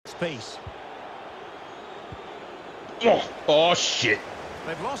piece. Oh shit.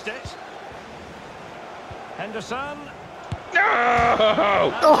 They've lost it. Henderson.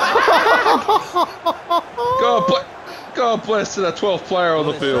 No! God bless to the 12th player on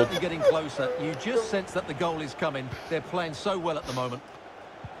the field. Certainly getting closer. You just sense that the goal is coming. They're playing so well at the moment.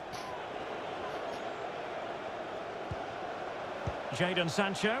 Jadon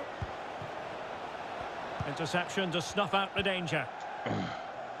Sancho. Interception to snuff out the danger.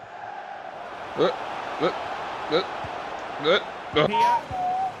 Here.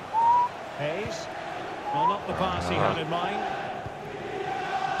 Hayes. Well, not the pass he had in mind.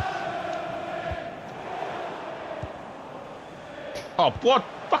 Oh, what?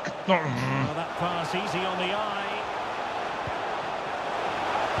 Fuck. Well, that pass easy on the eye.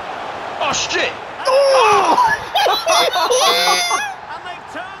 Oh, shit. And they've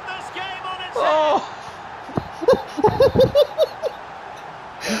turned this game on its Oh.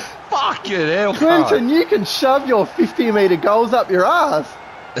 Fucking hell, Quinton, you can shove your 50-metre goals up your ass.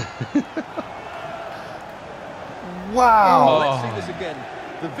 Wow. Oh, let's see this again.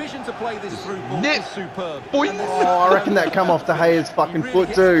 The vision to play this through ball is superb. Oh, I reckon that come off the Hayes fucking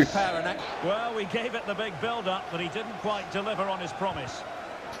foot too. Well, we gave it the big build-up, but he didn't quite deliver on his promise.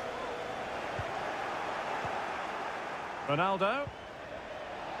 Ronaldo.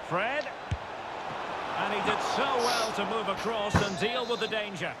 Fred. And he did so well to move across and deal with the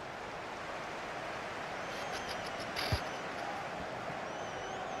danger.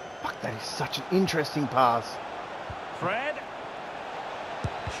 Fuck, that is such an interesting pass. Fred.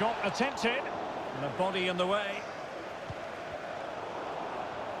 Shot attempted. And the body in the way.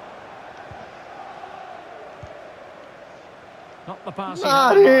 Not the pass.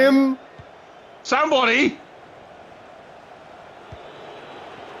 Not him. Somebody.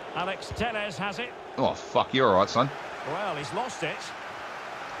 Alex Telles has it. Oh, fuck, you're all right, son. Well, he's lost it.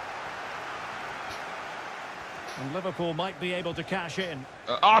 And Liverpool might be able to cash in.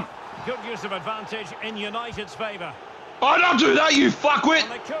 Good use of advantage in United's favour. Oh, don't do that, you fuckwit!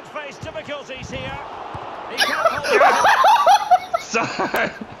 And they could face difficulties here. He can't hold it.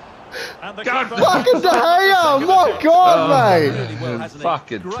 Son. And the God, keeper- Fucking De Gea, my God, mate. Really well, hasn't he?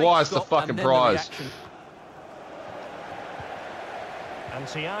 Fucking Great twice the stop fucking and then prize. reaction. And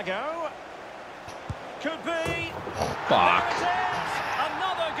Thiago. Could be. Fuck. There it is.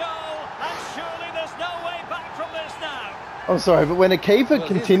 Another goal. And surely there's no way back from this now. I'm sorry, but when a keeper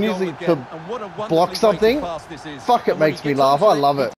continues to block something, fuck, it makes me laugh. I love it.